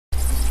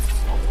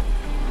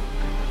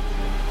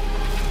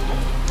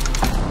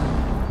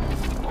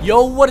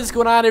Yo, what is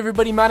going on,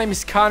 everybody? My name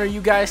is Connor.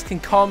 You guys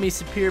can call me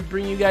Superior.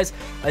 Bring you guys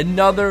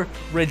another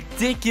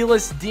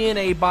ridiculous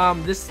DNA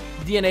bomb. This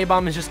DNA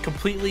bomb is just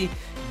completely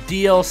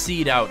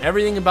DLC'd out.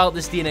 Everything about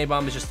this DNA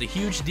bomb is just a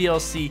huge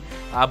DLC.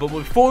 But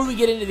before we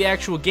get into the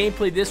actual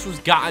gameplay, this was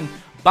gotten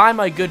by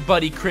my good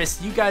buddy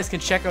Chris. You guys can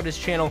check out his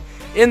channel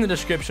in the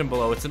description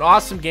below. It's an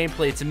awesome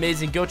gameplay. It's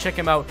amazing. Go check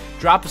him out.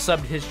 Drop a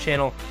sub to his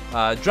channel.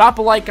 Drop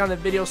a like on the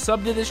video.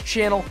 Sub to this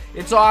channel.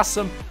 It's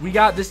awesome. We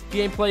got this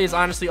gameplay is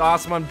honestly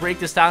awesome. I'm gonna break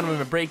this down. I'm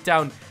gonna break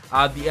down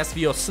the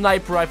SVO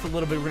sniper rifle a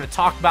little bit. We're gonna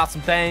talk about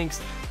some things.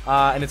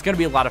 And it's going to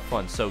be a lot of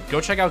fun. So go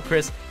check out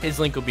Chris. His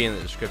link will be in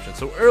the description.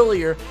 So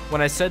earlier,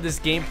 when I said this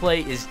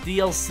gameplay is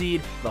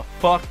DLC'd the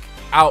fuck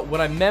out,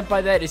 what I meant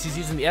by that is he's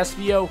using the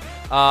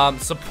SVO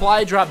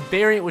supply drop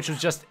variant, which was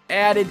just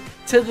added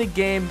to the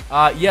game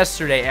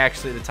yesterday,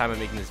 actually, at the time of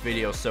making this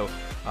video. So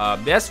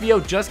the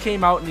SVO just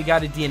came out and he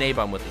got a DNA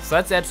bomb with it. So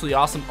that's absolutely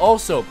awesome.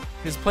 Also,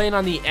 he's playing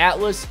on the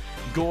Atlas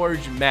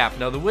Gorge map.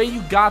 Now, the way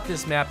you got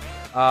this map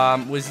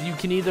was you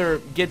can either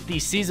get the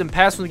season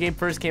pass when the game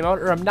first came out,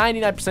 or I'm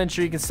 99%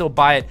 sure you can still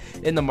buy it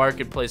in the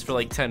marketplace for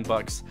like 10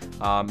 bucks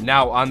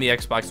now on the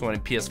Xbox One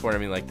and PS4 and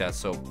everything like that.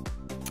 So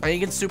I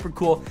think it's super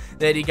cool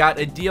that he got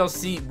a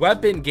DLC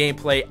weapon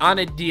gameplay on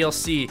a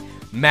DLC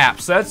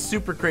map. So that's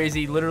super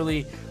crazy,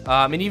 literally,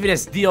 and even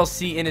has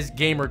DLC in his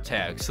gamer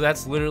tag. So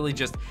that's literally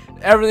just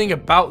everything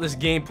about this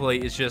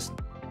gameplay is just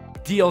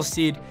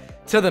DLC'd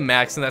to the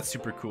max, and that's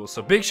super cool.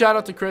 So big shout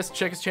out to Chris.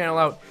 Check his channel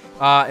out,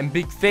 and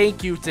big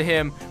thank you to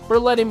him for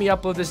letting me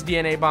upload this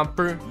DNA bomb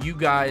for you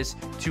guys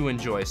to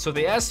enjoy. So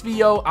the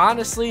SVO,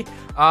 honestly,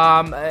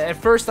 at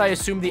first I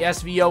assumed the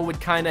SVO would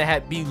kind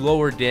of be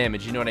lower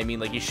damage, you know what I mean?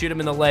 Like, you shoot him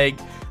in the leg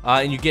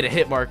and you get a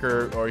hit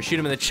marker, or you shoot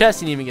him in the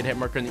chest and you even get a hit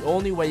marker, and the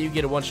only way you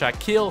get a one-shot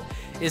kill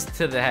is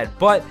to the head.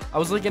 But I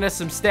was looking at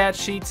some stat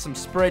sheets, some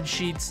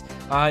spreadsheets,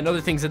 and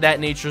other things of that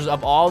nature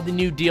of all the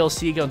new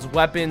DLC guns,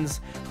 weapons,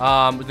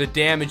 the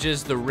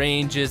damages, the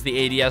ranges,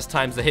 the ADS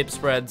times, the hip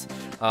spreads,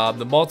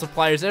 the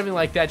multipliers, everything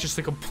like that. Just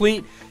a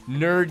complete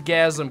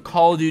nerdgasm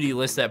Call of Duty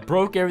list that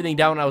broke everything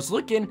down. I was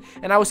looking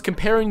and I was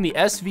comparing the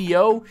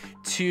SVO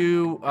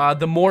to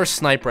the Morse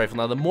sniper rifle.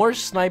 Now, the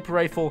Morse sniper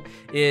rifle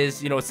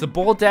is, you know, it's the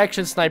bolt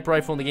action sniper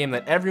rifle in the game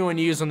that everyone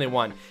uses when they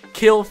want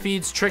kill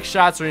feeds, trick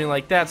shots, or anything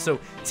like that. So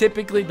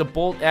typically the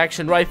bolt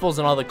action rifles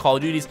and all the Call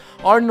of Duties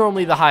are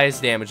normally the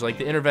highest damage, like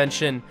the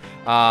intervention,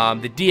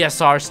 the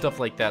DSR, stuff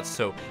like that.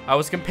 So I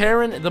was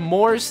comparing the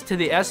Morse to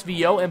the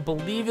SVO, and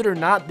believe it or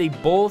not, they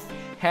both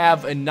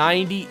have a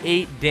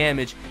 98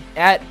 damage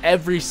at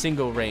every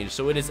single range.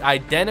 So it is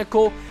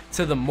identical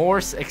to the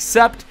Morse,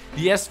 except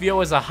the SVO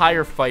has a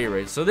higher fire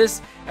rate. So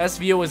this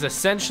SVO is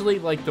essentially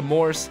like the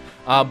Morse,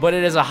 but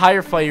it has a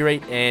higher fire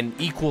rate and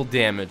equal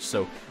damage.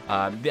 So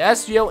the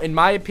SVO, in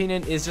my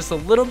opinion, is just a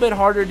little bit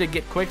harder to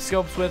get quick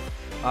scopes with,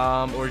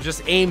 or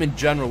just aim in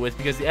general with,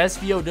 because the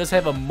SVO does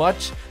have a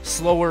much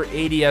slower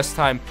ADS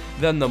time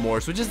than the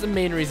Morse, which is the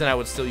main reason I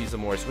would still use the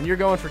Morse. When you're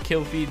going for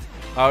kill feeds,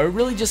 or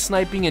really just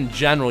sniping in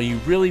general, you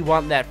really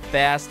want that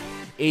fast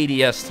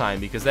ADS time,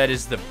 because that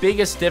is the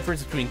biggest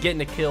difference between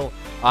getting a kill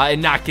and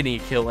not getting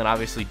a kill, and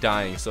obviously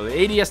dying. So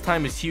the ADS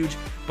time is huge,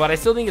 but I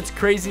still think it's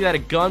crazy that a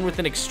gun with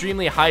an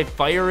extremely high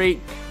fire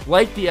rate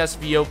like the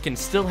SVO can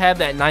still have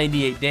that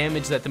 98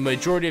 damage that the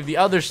majority of the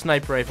other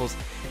sniper rifles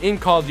in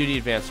Call of Duty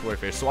Advanced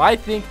Warfare. So I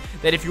think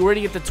that if you were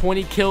to get the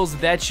 20 kills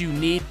that you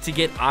need to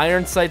get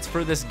iron sights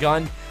for this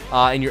gun,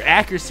 and your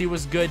accuracy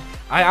was good,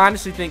 I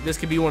honestly think this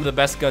could be one of the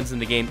best guns in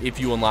the game if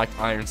you unlock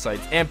iron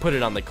sights and put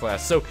it on the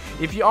class. So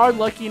if you are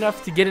lucky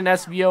enough to get an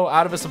SVO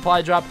out of a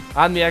supply drop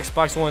on the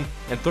Xbox One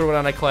and throw it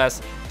on a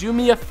class, do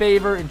me a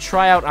favor and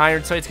try out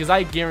iron sights, because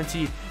I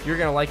guarantee you're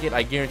gonna like it.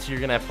 I guarantee you're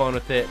gonna have fun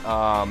with it,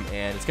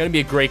 and it's gonna be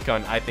a great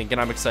gun, I think,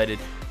 and I'm excited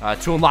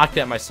to unlock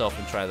that myself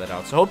and try that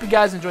out. So hope you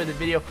guys enjoyed the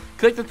video.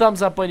 Click the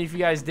thumbs up button if you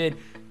guys did.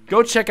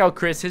 Go check out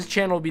Chris. His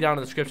channel will be down in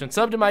the description.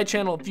 Sub to my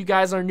channel if you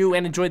guys are new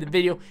and enjoyed the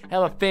video.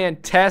 Have a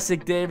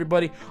fantastic day,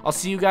 everybody. I'll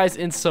see you guys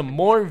in some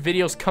more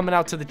videos coming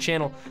out to the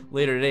channel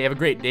later today. Have a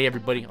great day,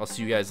 everybody. I'll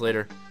see you guys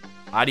later.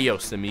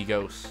 Adios,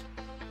 amigos.